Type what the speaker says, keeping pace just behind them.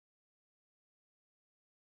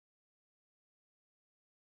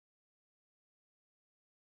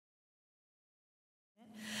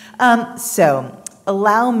So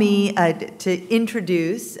allow me to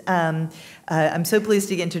introduce, I'm so pleased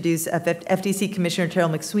to introduce FTC Commissioner Terrell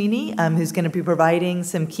McSweeny, who's going to be providing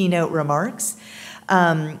some keynote remarks.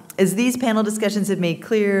 As these panel discussions have made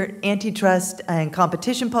clear, antitrust and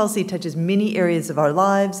competition policy touches many areas of our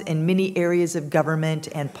lives and many areas of government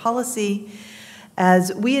and policy.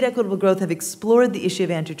 As we at Equitable Growth have explored the issue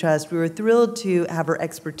of antitrust, we were thrilled to have her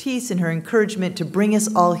expertise and her encouragement to bring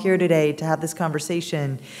us all here today to have this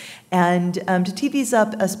conversation and to tee these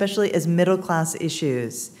up, especially as middle-class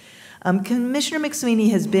issues. Commissioner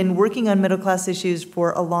McSweeny has been working on middle-class issues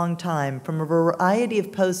for a long time from a variety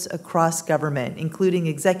of posts across government, including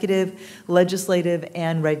executive, legislative,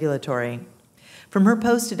 and regulatory. From her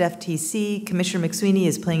post at FTC, Commissioner McSweeny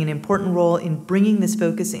is playing an important role in bringing this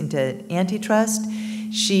focus into antitrust.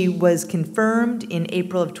 She was confirmed in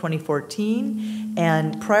April of 2014,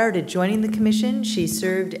 and prior to joining the commission, she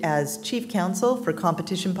served as Chief Counsel for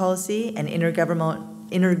Competition Policy and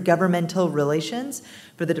Intergovernmental Relations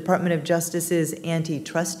for the Department of Justice's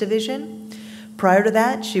Antitrust Division. Prior to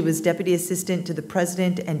that, she was Deputy Assistant to the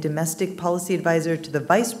President and Domestic Policy Advisor to the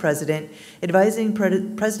Vice President, advising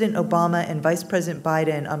President Obama and Vice President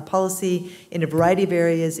Biden on policy in a variety of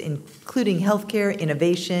areas, including healthcare,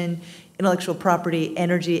 innovation, intellectual property,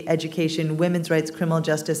 energy, education, women's rights, criminal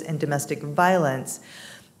justice, and domestic violence.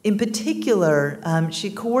 In particular, she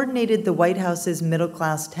coordinated the White House's Middle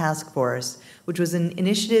Class Task Force, which was an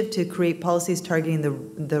initiative to create policies targeting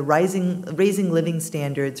the raising living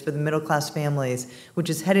standards for the middle-class families, which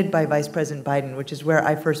is headed by Vice President Biden, which is where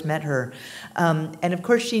I first met her. And of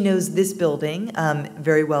course, she knows this building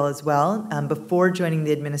very well as well. Before joining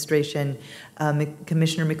the administration,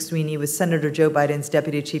 Commissioner McSweeny was Senator Joe Biden's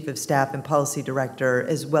Deputy Chief of Staff and Policy Director,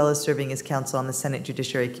 as well as serving as counsel on the Senate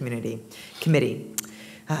Judiciary Committee.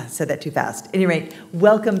 Said that too fast. At any rate,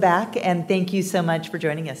 welcome back, and thank you so much for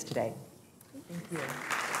joining us today. Thank you.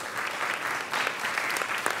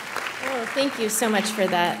 Well, thank you so much for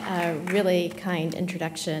that really kind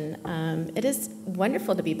introduction. It is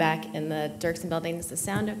wonderful to be back in the Dirksen building. Is the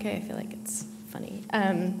sound okay? I feel like it's funny.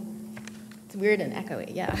 It's weird and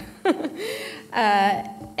echoey, yeah.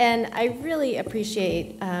 And I really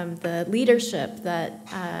appreciate the leadership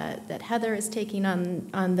that Heather is taking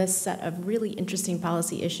on this set of really interesting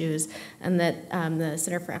policy issues, and that the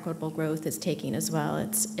Center for Equitable Growth is taking as well.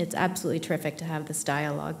 It's absolutely terrific to have this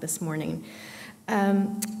dialogue this morning.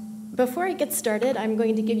 Before I get started, I'm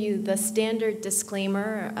going to give you the standard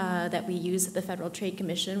disclaimer that we use at the Federal Trade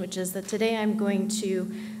Commission, which is that today I'm going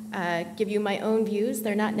to give you my own views.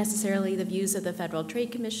 They're not necessarily the views of the Federal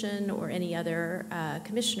Trade Commission or any other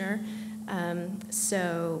commissioner.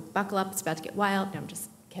 So buckle up, it's about to get wild. No, I'm just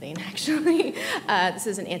kidding, actually. This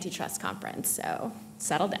is an antitrust conference, so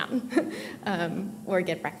settle down or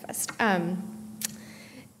get breakfast. You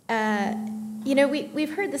know,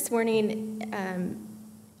 we've heard this morning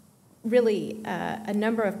really a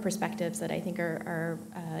number of perspectives that I think are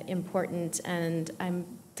important, and I'm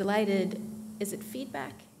delighted. Is it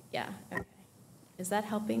feedback? Yeah, okay. Is that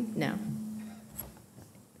helping? No.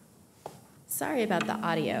 Sorry about the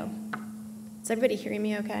audio. Is everybody hearing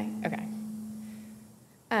me okay? Okay.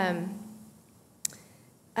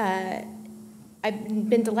 I've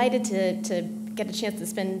been delighted to get a chance to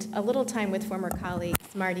spend a little time with former colleagues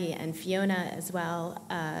Marty and Fiona as well,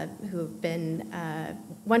 who have been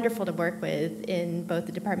wonderful to work with in both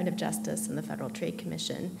the Department of Justice and the Federal Trade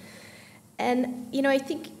Commission. And, you know, I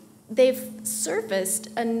think they've surfaced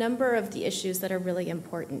a number of the issues that are really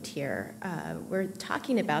important here. We're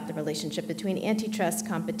talking about the relationship between antitrust,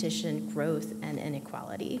 competition, growth, and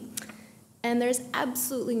inequality. And there's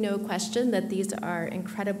absolutely no question that these are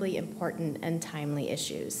incredibly important and timely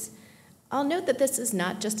issues. I'll note that this is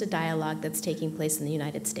not just a dialogue that's taking place in the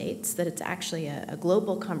United States, that it's actually a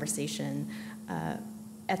global conversation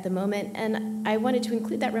at the moment. And I wanted to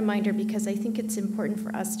include that reminder because I think it's important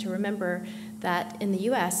for us to remember that in the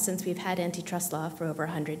US, since we've had antitrust law for over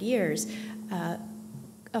 100 years,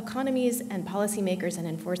 economies and policymakers and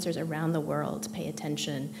enforcers around the world pay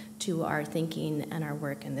attention to our thinking and our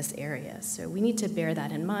work in this area. So we need to bear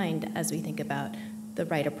that in mind as we think about the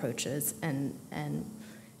right approaches and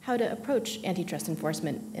how to approach antitrust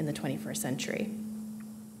enforcement in the 21st century.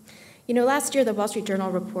 You know, last year, the Wall Street Journal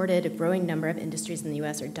reported a growing number of industries in the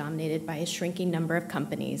US are dominated by a shrinking number of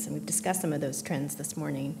companies, and we've discussed some of those trends this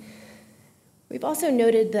morning. We've also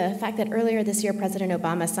noted the fact that earlier this year, President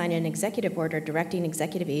Obama signed an executive order directing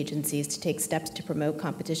executive agencies to take steps to promote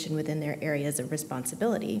competition within their areas of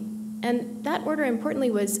responsibility. And that order, importantly,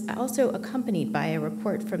 was also accompanied by a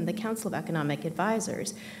report from the Council of Economic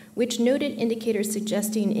Advisors, which noted indicators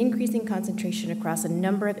suggesting increasing concentration across a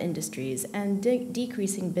number of industries and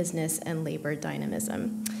decreasing business and labor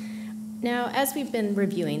dynamism. Now, as we've been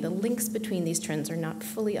reviewing, the links between these trends are not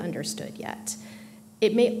fully understood yet.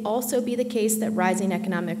 It may also be the case that rising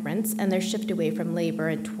economic rents and their shift away from labor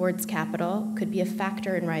and towards capital could be a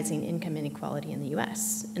factor in rising income inequality in the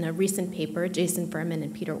US. In a recent paper, Jason Furman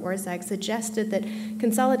and Peter Orszag suggested that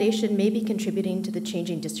consolidation may be contributing to the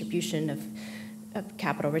changing distribution of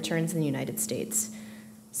capital returns in the United States.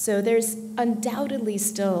 So there's undoubtedly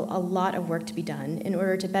still a lot of work to be done in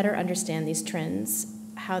order to better understand these trends,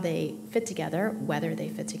 how they fit together, whether they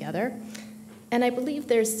fit together. And I believe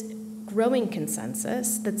there's growing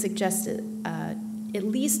consensus that suggests at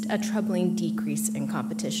least a troubling decrease in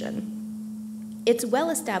competition. It's well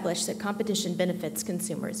established that competition benefits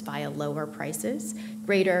consumers via lower prices,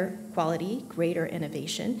 greater quality, greater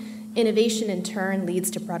innovation. Innovation in turn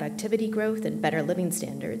leads to productivity growth and better living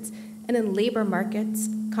standards. And in labor markets,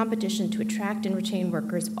 competition to attract and retain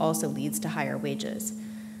workers also leads to higher wages.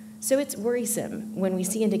 So it's worrisome when we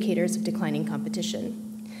see indicators of declining competition.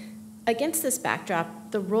 Against this backdrop,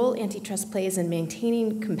 the role antitrust plays in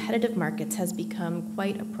maintaining competitive markets has become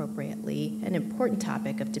quite appropriately an important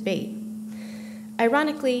topic of debate.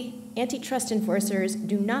 Ironically, antitrust enforcers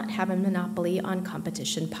do not have a monopoly on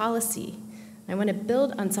competition policy. I want to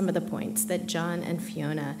build on some of the points that John and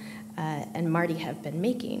Fiona and Marty have been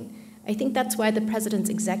making. I think that's why the President's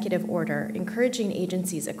executive order encouraging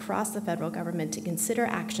agencies across the federal government to consider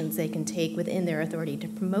actions they can take within their authority to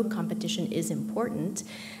promote competition is important.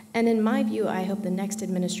 And in my view, I hope the next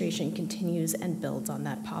administration continues and builds on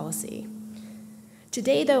that policy.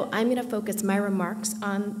 Today, though, I'm going to focus my remarks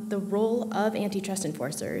on the role of antitrust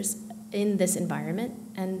enforcers in this environment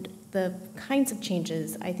and the kinds of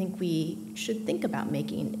changes I think we should think about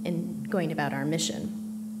making in going about our mission.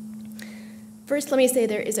 First, let me say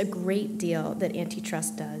there is a great deal that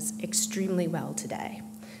antitrust does extremely well today.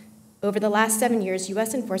 Over the last 7 years,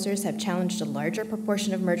 U.S. enforcers have challenged a larger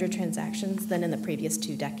proportion of merger transactions than in the previous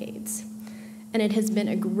 2 decades. And it has been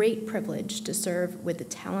a great privilege to serve with the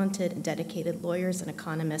talented and dedicated lawyers and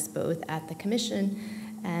economists both at the Commission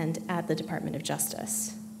and at the Department of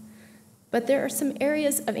Justice. But there are some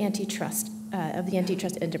areas of antitrust, of the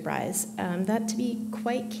antitrust enterprise, that, to be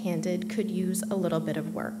quite candid, could use a little bit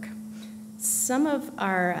of work. Some of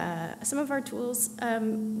our tools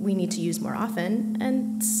we need to use more often,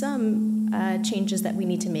 and some changes that we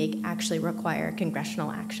need to make actually require congressional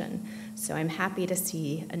action. So I'm happy to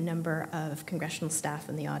see a number of congressional staff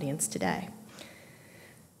in the audience today.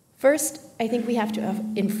 First, I think we have to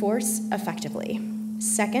enforce effectively.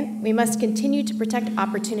 Second, we must continue to protect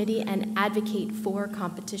opportunity and advocate for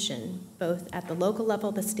competition, both at the local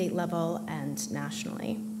level, the state level, and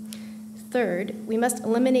nationally. Third, we must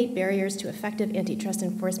eliminate barriers to effective antitrust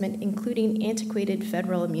enforcement, including antiquated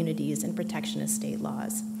federal immunities and protectionist state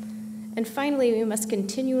laws. And finally, we must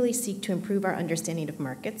continually seek to improve our understanding of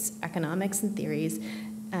markets, economics, and theories,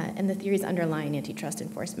 and the theories underlying antitrust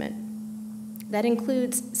enforcement. That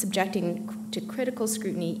includes subjecting to critical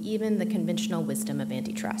scrutiny even the conventional wisdom of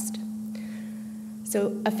antitrust.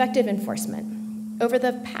 So, effective enforcement. Over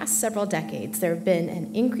the past several decades, there have been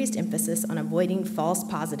an increased emphasis on avoiding false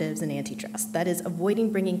positives in antitrust, that is,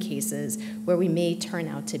 avoiding bringing cases where we may turn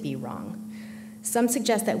out to be wrong. Some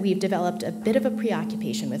suggest that we've developed a bit of a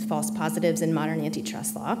preoccupation with false positives in modern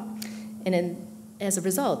antitrust law, and as a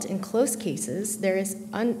result, in close cases,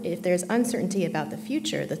 if there's uncertainty about the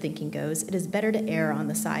future, the thinking goes, it is better to err on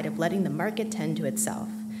the side of letting the market tend to itself.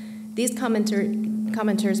 These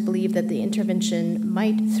commenters believe that the intervention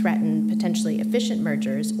might threaten potentially efficient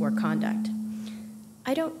mergers or conduct.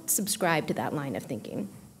 I don't subscribe to that line of thinking.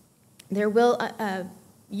 There will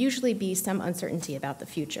usually be some uncertainty about the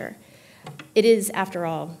future. It is, after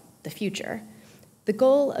all, the future. The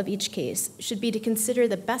goal of each case should be to consider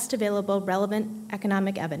the best available relevant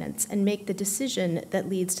economic evidence and make the decision that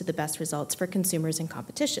leads to the best results for consumers and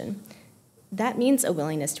competition. That means a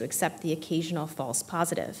willingness to accept the occasional false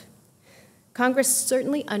positive. Congress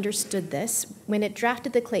certainly understood this when it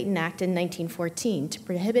drafted the Clayton Act in 1914 to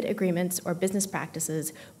prohibit agreements or business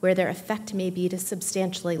practices where their effect may be to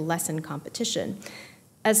substantially lessen competition.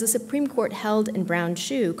 As the Supreme Court held in Brown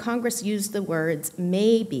Shoe, Congress used the words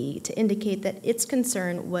may be to indicate that its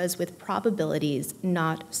concern was with probabilities,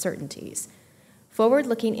 not certainties.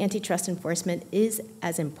 Forward-looking antitrust enforcement is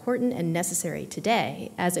as important and necessary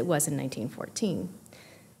today as it was in 1914.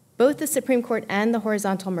 Both the Supreme Court and the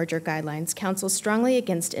horizontal merger guidelines counsel strongly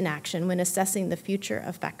against inaction when assessing the future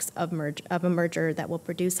effects of a merger that will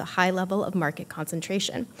produce a high level of market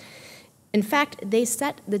concentration. In fact, they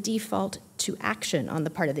set the default to action on the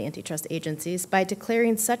part of the antitrust agencies by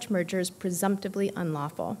declaring such mergers presumptively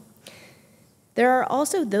unlawful. There are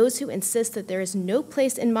also those who insist that there is no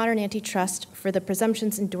place in modern antitrust for the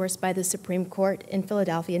presumptions endorsed by the Supreme Court in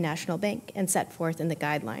Philadelphia National Bank and set forth in the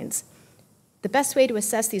guidelines. The best way to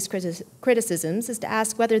assess these criticisms is to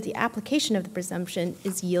ask whether the application of the presumption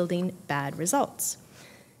is yielding bad results.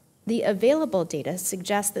 The available data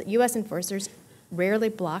suggests that U.S. enforcers rarely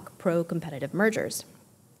block pro-competitive mergers.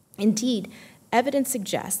 Indeed, evidence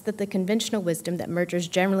suggests that the conventional wisdom that mergers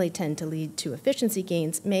generally tend to lead to efficiency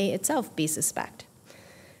gains may itself be suspect.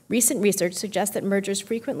 Recent research suggests that mergers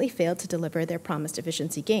frequently fail to deliver their promised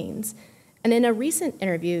efficiency gains. And in a recent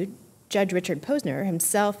interview, Judge Richard Posner,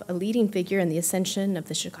 himself a leading figure in the ascension of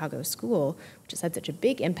the Chicago School, which has had such a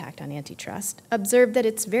big impact on antitrust, observed that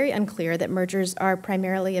it's very unclear that mergers are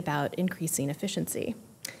primarily about increasing efficiency.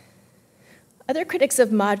 Other critics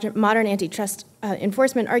of modern antitrust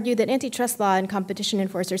enforcement argue that antitrust law and competition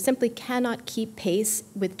enforcers simply cannot keep pace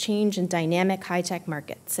with change in dynamic high-tech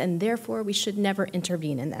markets, and therefore we should never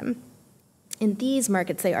intervene in them. In these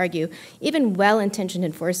markets, they argue, even well-intentioned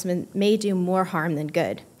enforcement may do more harm than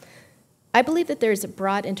good. I believe that there is a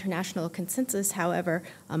broad international consensus, however,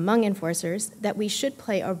 among enforcers that we should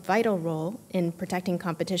play a vital role in protecting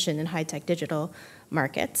competition in high-tech digital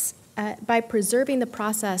markets by preserving the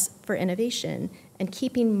process for innovation and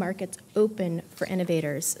keeping markets open for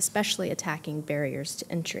innovators, especially attacking barriers to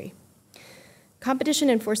entry. Competition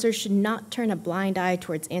enforcers should not turn a blind eye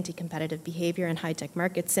towards anti-competitive behavior in high-tech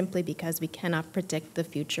markets simply because we cannot predict the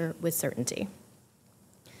future with certainty.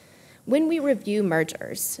 When we review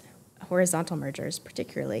mergers, horizontal mergers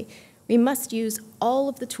particularly, we must use all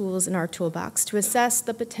of the tools in our toolbox to assess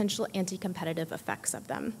the potential anti-competitive effects of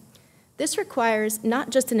them. This requires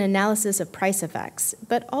not just an analysis of price effects,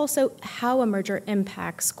 but also how a merger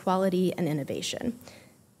impacts quality and innovation.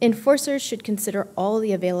 Enforcers should consider all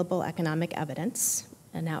the available economic evidence,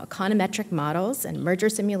 and now econometric models and merger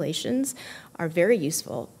simulations are very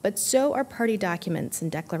useful, but so are party documents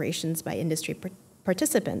and declarations by industry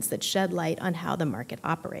participants that shed light on how the market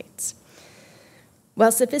operates.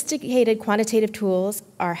 While sophisticated quantitative tools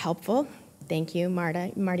are helpful, thank you,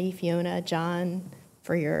 Marty, Fiona, John,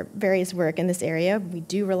 for your various work in this area. We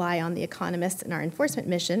do rely on the economists in our enforcement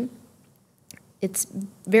mission. It's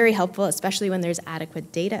very helpful, especially when there's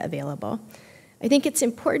adequate data available. I think it's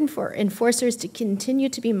important for enforcers to continue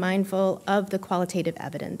to be mindful of the qualitative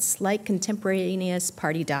evidence, like contemporaneous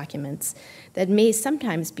party documents, that may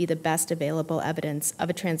sometimes be the best available evidence of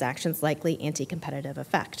a transaction's likely anti-competitive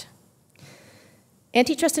effect.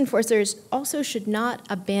 Antitrust enforcers also should not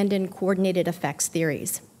abandon coordinated effects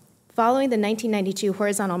theories. Following the 1992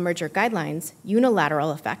 horizontal merger guidelines,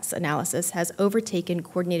 unilateral effects analysis has overtaken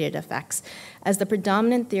coordinated effects as the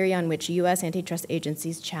predominant theory on which U.S. antitrust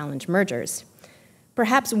agencies challenge mergers.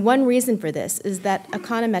 Perhaps one reason for this is that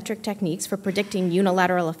econometric techniques for predicting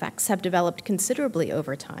unilateral effects have developed considerably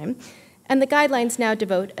over time, and the guidelines now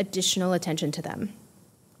devote additional attention to them.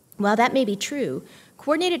 While that may be true,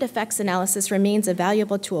 coordinated effects analysis remains a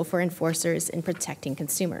valuable tool for enforcers in protecting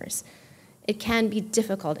consumers. It can be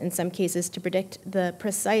difficult in some cases to predict the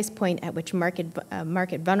precise point at which market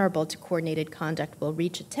vulnerable to coordinated conduct will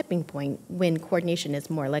reach a tipping point when coordination is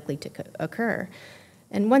more likely to occur.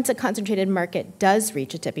 And once a concentrated market does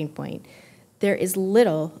reach a tipping point, there is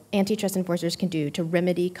little antitrust enforcers can do to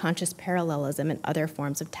remedy conscious parallelism and other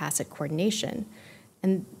forms of tacit coordination.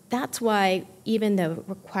 And that's why, even though it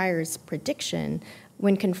requires prediction,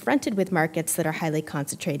 when confronted with markets that are highly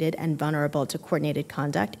concentrated and vulnerable to coordinated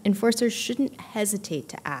conduct, enforcers shouldn't hesitate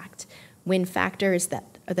to act when factors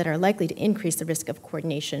that are likely to increase the risk of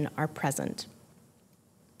coordination are present.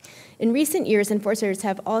 In recent years, enforcers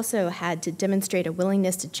have also had to demonstrate a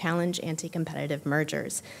willingness to challenge anti-competitive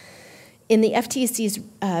mergers. In the FTC's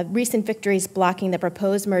recent victories blocking the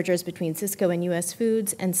proposed mergers between Cisco and US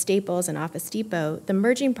Foods and Staples and Office Depot, the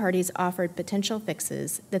merging parties offered potential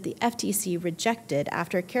fixes that the FTC rejected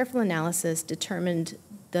after a careful analysis determined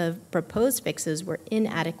the proposed fixes were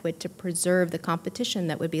inadequate to preserve the competition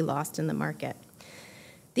that would be lost in the market.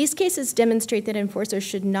 These cases demonstrate that enforcers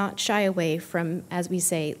should not shy away from, as we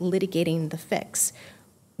say, litigating the fix,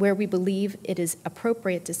 where we believe it is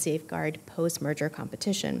appropriate to safeguard post-merger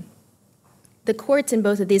competition. The courts in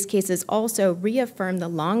both of these cases also reaffirm the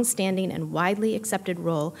long-standing and widely accepted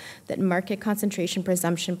role that market concentration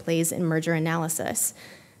presumption plays in merger analysis.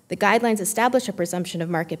 The guidelines establish a presumption of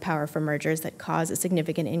market power for mergers that cause a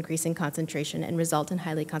significant increase in concentration and result in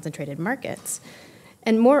highly concentrated markets.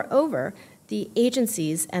 And moreover, the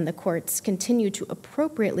agencies and the courts continue to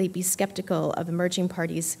appropriately be skeptical of emerging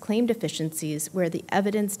parties' claimed efficiencies where the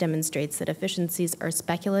evidence demonstrates that efficiencies are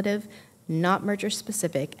speculative, not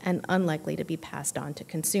merger-specific, and unlikely to be passed on to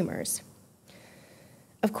consumers.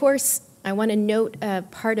 Of course, I want to note a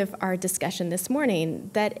part of our discussion this morning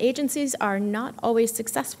that agencies are not always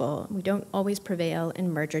successful. We don't always prevail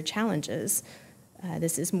in merger challenges.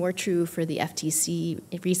 This is more true for the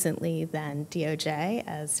FTC recently than DOJ,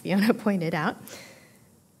 as Fiona pointed out.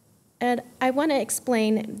 And I want to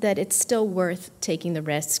explain that it's still worth taking the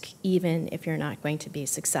risk, even if you're not going to be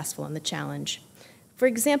successful in the challenge. For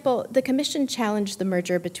example, the Commission challenged the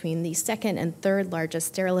merger between the second and third largest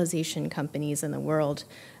sterilization companies in the world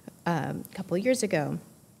a couple of years ago.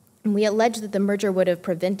 And we alleged that the merger would have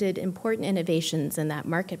prevented important innovations in that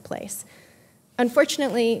marketplace.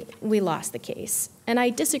 Unfortunately, we lost the case, and I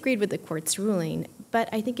disagreed with the court's ruling, but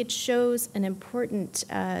I think it shows an important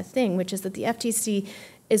thing, which is that the FTC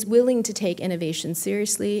is willing to take innovation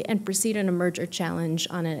seriously and proceed on a merger challenge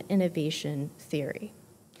on an innovation theory.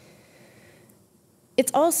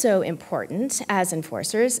 It's also important, as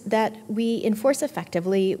enforcers, that we enforce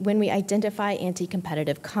effectively when we identify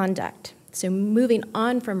anti-competitive conduct. So moving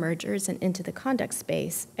on from mergers and into the conduct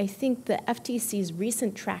space, I think the FTC's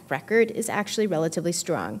recent track record is actually relatively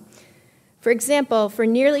strong. For example, for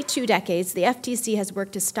nearly 2 decades, the FTC has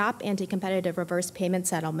worked to stop anti-competitive reverse payment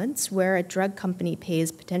settlements where a drug company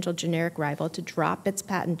pays potential generic rival to drop its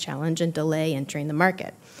patent challenge and delay entering the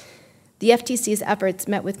market. The FTC's efforts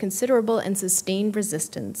met with considerable and sustained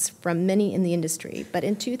resistance from many in the industry, but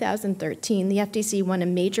in 2013, the FTC won a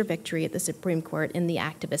major victory at the Supreme Court in the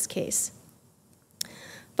activist case.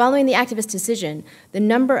 Following the activist decision, the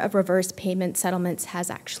number of reverse payment settlements has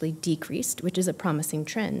actually decreased, which is a promising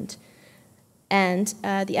trend. And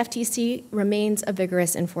the FTC remains a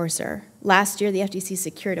vigorous enforcer. Last year, the FTC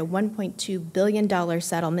secured a $1.2 billion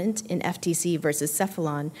settlement in FTC versus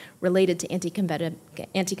Cephalon related to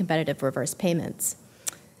anti-competitive reverse payments.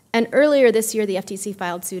 And earlier this year, the FTC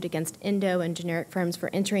filed suit against Indo and generic firms for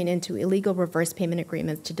entering into illegal reverse payment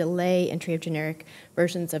agreements to delay entry of generic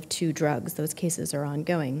versions of 2 drugs. Those cases are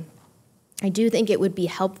ongoing. I do think it would be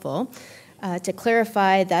helpful to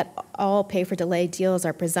clarify that all pay-for-delay deals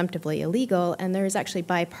are presumptively illegal, and there is actually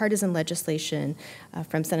bipartisan legislation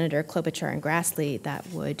from Senator Klobuchar and Grassley that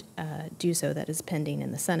would do so, that is pending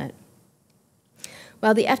in the Senate.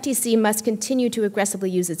 While the FTC must continue to aggressively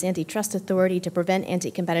use its antitrust authority to prevent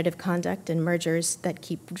anti-competitive conduct and mergers that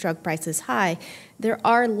keep drug prices high, there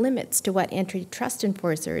are limits to what antitrust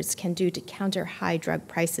enforcers can do to counter high drug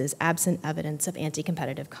prices absent evidence of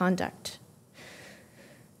anti-competitive conduct.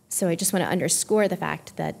 So I just want to underscore the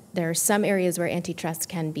fact that there are some areas where antitrust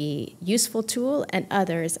can be a useful tool and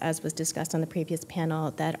others, as was discussed on the previous panel,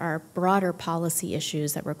 that are broader policy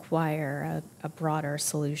issues that require a broader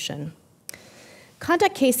solution.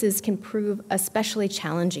 Conduct cases can prove especially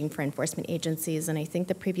challenging for enforcement agencies, and I think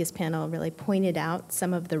the previous panel really pointed out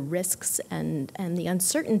some of the risks and the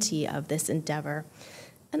uncertainty of this endeavor,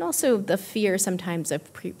 and also the fear sometimes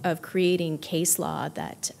of creating case law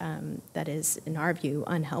that is, in our view,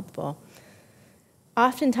 unhelpful.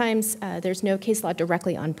 Oftentimes, there's no case law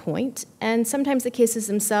directly on point, and sometimes the cases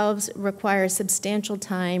themselves require substantial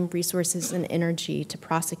time, resources, and energy to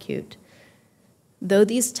prosecute. Though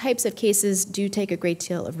these types of cases do take a great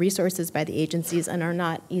deal of resources by the agencies and are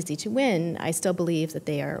not easy to win, I still believe that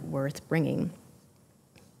they are worth bringing.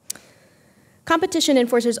 Competition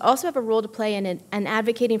enforcers also have a role to play in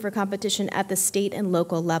advocating for competition at the state and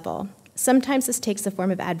local level. Sometimes this takes the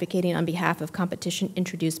form of advocating on behalf of competition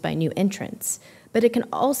introduced by new entrants, but it can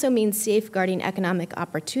also mean safeguarding economic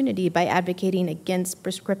opportunity by advocating against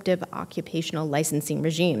prescriptive occupational licensing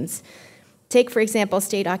regimes. Take, for example,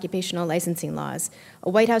 state occupational licensing laws. A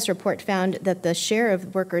White House report found that the share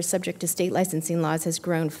of workers subject to state licensing laws has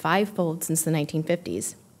grown 5-fold since the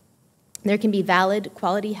 1950s. There can be valid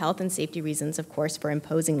quality, health, and safety reasons, of course, for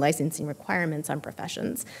imposing licensing requirements on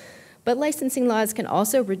professions. But licensing laws can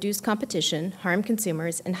also reduce competition, harm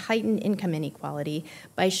consumers, and heighten income inequality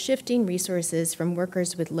by shifting resources from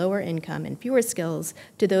workers with lower income and fewer skills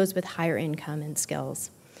to those with higher income and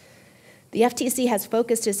skills. The FTC has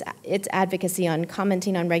focused its advocacy on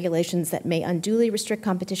commenting on regulations that may unduly restrict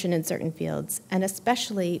competition in certain fields, and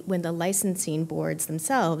especially when the licensing boards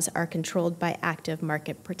themselves are controlled by active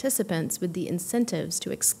market participants with the incentives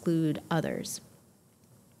to exclude others.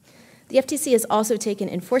 The FTC has also taken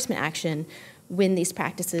enforcement action when these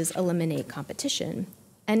practices eliminate competition.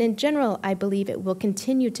 And in general, I believe it will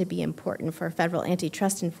continue to be important for federal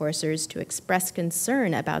antitrust enforcers to express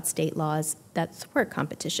concern about state laws that thwart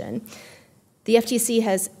competition. The FTC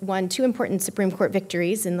has won 2 important Supreme Court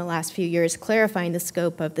victories in the last few years, clarifying the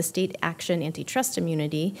scope of the state action antitrust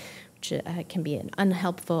immunity, which can be an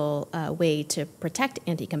unhelpful way to protect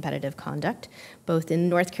anti-competitive conduct, both in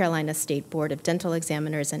North Carolina State Board of Dental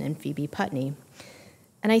Examiners and in Phoebe Putney.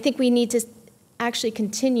 And I think we need to actually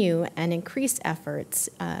continue and increase efforts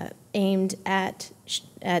aimed at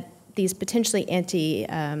these potentially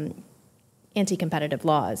anti-competitive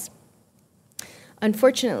laws.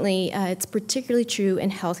 Unfortunately, it's particularly true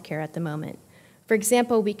in healthcare at the moment. For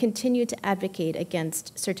example, we continue to advocate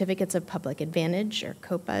against certificates of public advantage, or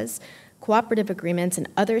COPAs, cooperative agreements, and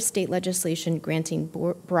other state legislation granting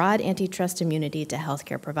broad antitrust immunity to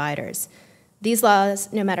healthcare providers. These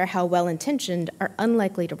laws, no matter how well-intentioned, are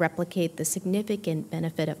unlikely to replicate the significant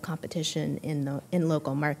benefit of competition in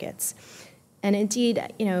local markets. And indeed,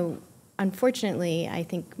 unfortunately, I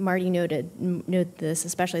think Marty noted this,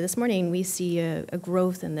 especially this morning, we see a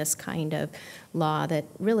growth in this kind of law that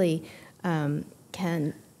really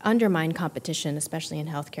can undermine competition, especially in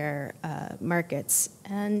healthcare markets,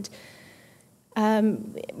 and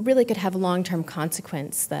really could have a long-term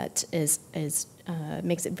consequence that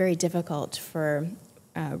makes it very difficult for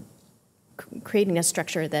creating a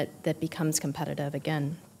structure that becomes competitive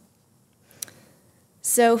again.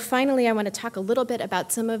 So finally, I want to talk a little bit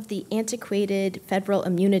about some of the antiquated federal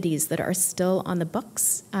immunities that are still on the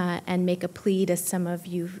books and make a plea to some of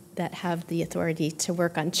you that have the authority to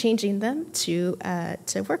work on changing them to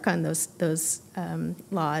work on those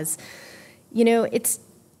laws.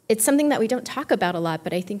 It's something that we don't talk about a lot,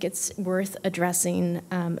 but I think it's worth addressing,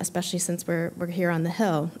 especially since we're here on the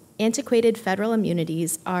Hill. Antiquated federal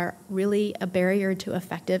immunities are really a barrier to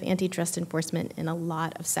effective antitrust enforcement in a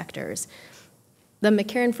lot of sectors. The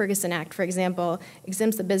McCarran-Ferguson Act, for example,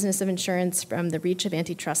 exempts the business of insurance from the reach of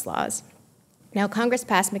antitrust laws. Now, Congress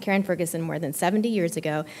passed McCarran-Ferguson more than 70 years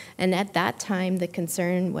ago, and at that time, the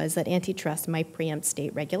concern was that antitrust might preempt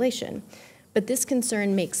state regulation. But this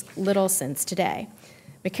concern makes little sense today.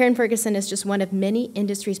 McCarran-Ferguson is just one of many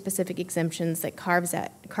industry-specific exemptions that carves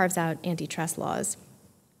out antitrust laws.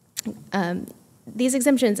 These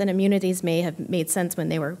exemptions and immunities may have made sense when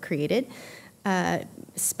they were created,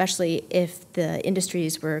 especially if the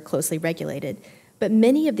industries were closely regulated. But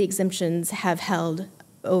many of the exemptions have held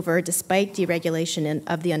over despite deregulation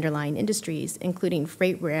of the underlying industries, including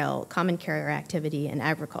freight rail, common carrier activity, and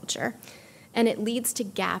agriculture. And it leads to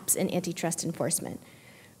gaps in antitrust enforcement.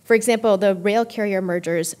 For example, the rail carrier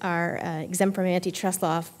mergers are exempt from antitrust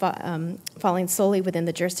law falling solely within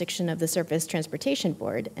the jurisdiction of the Surface Transportation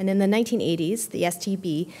Board. And in the 1980s, the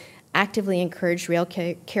STB actively encouraged rail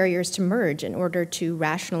carriers to merge in order to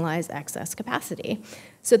rationalize excess capacity.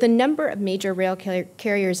 So the number of major rail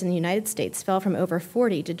carriers in the United States fell from over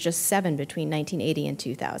 40 to just 7 between 1980 and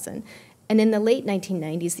 2000. And in the late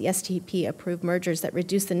 1990s, the STB approved mergers that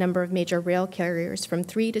reduced the number of major rail carriers from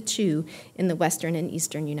 3 to 2 in the western and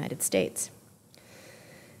eastern United States.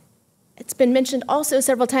 It's been mentioned also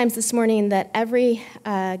several times this morning that every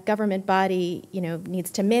government body,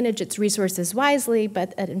 needs to manage its resources wisely,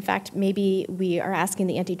 but in fact, maybe we are asking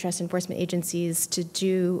the antitrust enforcement agencies to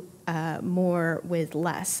do more with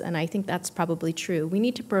less, and I think that's probably true. We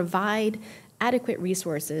need to provide adequate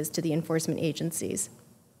resources to the enforcement agencies.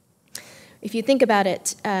 If you think about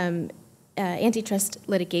it, antitrust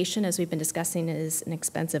litigation, as we've been discussing, is an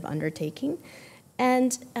expensive undertaking.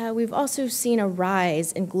 And we've also seen a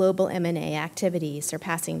rise in global M&A activity,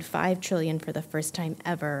 surpassing $5 trillion for the first time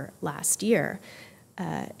ever last year.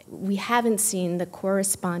 We haven't seen the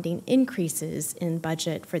corresponding increases in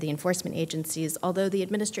budget for the enforcement agencies, although the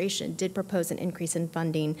administration did propose an increase in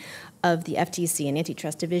funding of the FTC and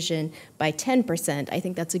Antitrust Division by 10%. I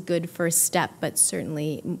think that's a good first step, but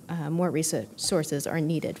certainly more resources are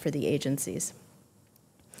needed for the agencies.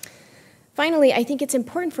 Finally, I think it's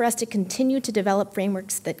important for us to continue to develop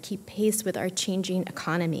frameworks that keep pace with our changing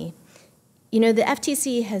economy. The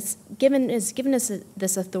FTC has given us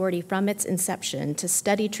this authority from its inception to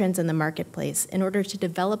study trends in the marketplace in order to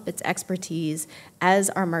develop its expertise as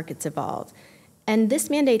our markets evolve. And this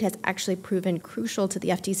mandate has actually proven crucial to the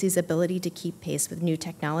FTC's ability to keep pace with new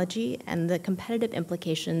technology and the competitive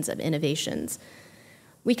implications of innovations.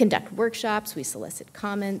 We conduct workshops, we solicit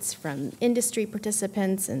comments from industry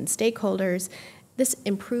participants and stakeholders. This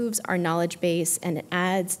improves our knowledge base and it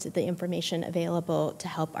adds to the information available to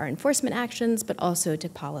help our enforcement actions, but also to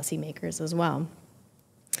policymakers as well.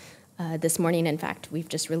 This morning, in fact, we've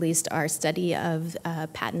just released our study of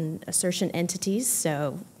patent assertion entities,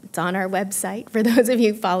 so it's on our website for those of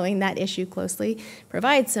you following that issue closely.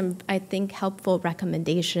 Provides some, I think, helpful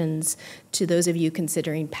recommendations to those of you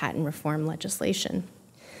considering patent reform legislation.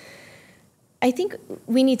 I think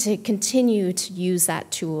we need to continue to use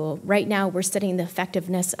that tool. Right now, we're studying the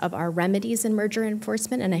effectiveness of our remedies in merger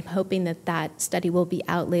enforcement, and I'm hoping that that study will be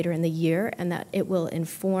out later in the year and that it will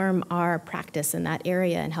inform our practice in that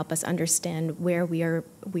area and help us understand where we are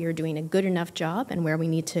doing a good enough job and where we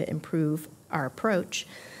need to improve our approach.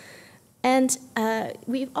 And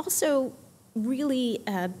we've also really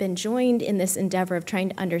been joined in this endeavor of trying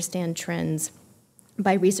to understand trends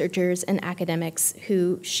by researchers and academics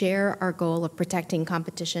who share our goal of protecting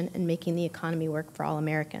competition and making the economy work for all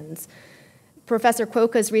Americans. Professor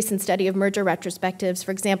Kwoka's recent study of merger retrospectives, for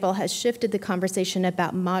example, has shifted the conversation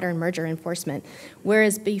about modern merger enforcement,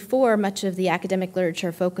 whereas before much of the academic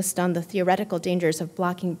literature focused on the theoretical dangers of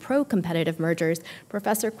blocking pro-competitive mergers,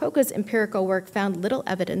 Professor Kwoka's empirical work found little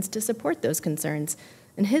evidence to support those concerns,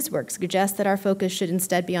 and his work suggests that our focus should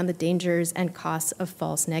instead be on the dangers and costs of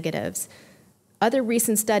false negatives. Other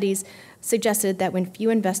recent studies suggested that when few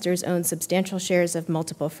investors own substantial shares of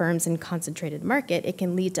multiple firms in a concentrated market, it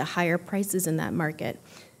can lead to higher prices in that market.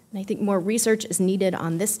 And I think more research is needed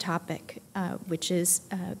on this topic, which is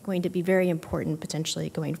going to be very important potentially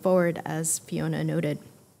going forward, as Fiona noted.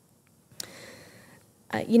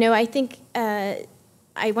 I think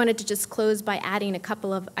I wanted to just close by adding a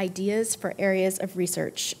couple of ideas for areas of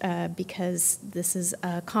research, because this is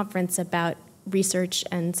a conference about research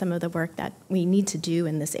and some of the work that we need to do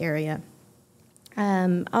in this area.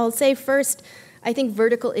 I'll say first, I think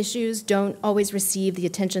vertical issues don't always receive the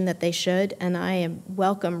attention that they should, and I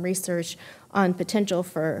welcome research on potential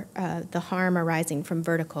for the harm arising from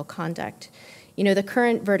vertical conduct. The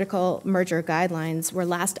current vertical merger guidelines were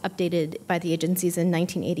last updated by the agencies in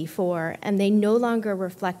 1984, and they no longer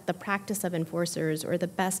reflect the practice of enforcers or the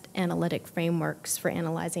best analytic frameworks for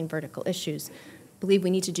analyzing vertical issues. I believe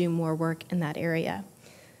we need to do more work in that area.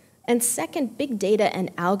 And second, big data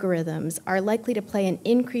and algorithms are likely to play an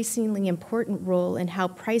increasingly important role in how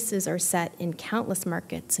prices are set in countless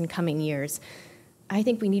markets in coming years. I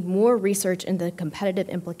think we need more research into the competitive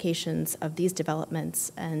implications of these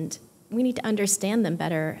developments, and we need to understand them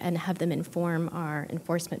better and have them inform our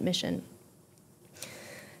enforcement mission.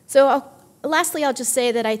 So lastly, I'll just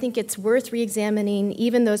say that I think it's worth re-examining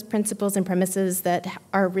even those principles and premises that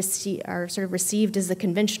are sort of received as the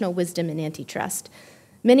conventional wisdom in antitrust.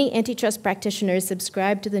 Many antitrust practitioners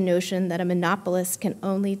subscribe to the notion that a monopolist can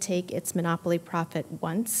only take its monopoly profit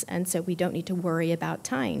once, and so we don't need to worry about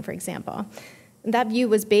tying, for example. And that view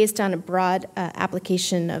was based on a broad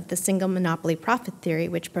application of the single monopoly profit theory,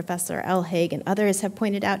 which Professor L. Haig and others have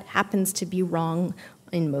pointed out happens to be wrong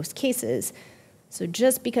in most cases. So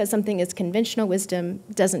just because something is conventional wisdom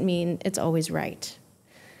doesn't mean it's always right.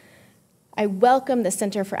 I welcome the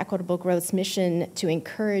Center for Equitable Growth's mission to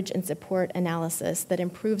encourage and support analysis that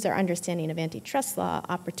improves our understanding of antitrust law,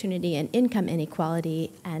 opportunity, and income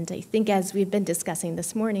inequality. And I think as we've been discussing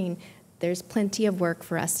this morning, there's plenty of work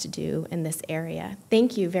for us to do in this area.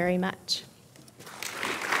 Thank you very much.